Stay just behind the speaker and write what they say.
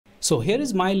So here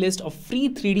is my list of free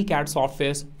 3D CAD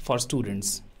softwares for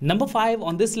students. Number 5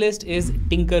 on this list is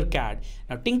TinkerCAD.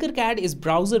 Now TinkerCAD is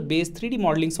browser-based 3D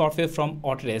modeling software from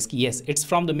Autodesk. Yes, it's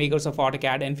from the makers of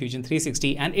AutoCAD and Fusion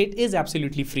 360 and it is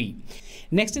absolutely free.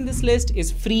 Next in this list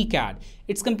is FreeCAD.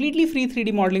 It's completely free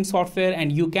 3D modeling software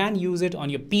and you can use it on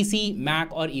your PC, Mac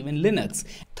or even Linux.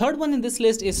 Third one in this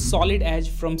list is Solidedge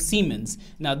from Siemens.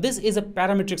 Now this is a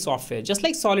parametric software just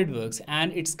like SolidWorks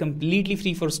and it's completely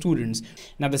free for students.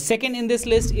 Now the second in this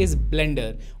list is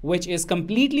Blender, which is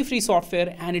completely free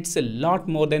software and it's a lot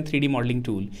more than 3D modeling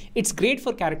tool. It's great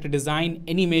for character design,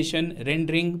 animation,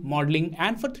 rendering, modeling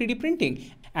and for 3D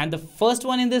printing. And the first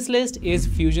one in this list is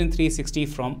Fusion 360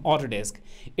 from Autodesk.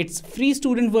 Its free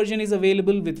student version is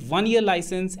available with 1-year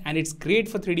license and it's great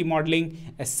for 3D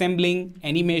modeling, assembling,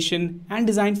 animation and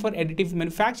design for additive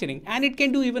manufacturing, and it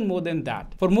can do even more than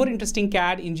that. For more interesting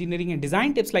CAD, engineering and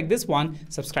design tips like this one,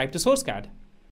 subscribe to SourceCAD.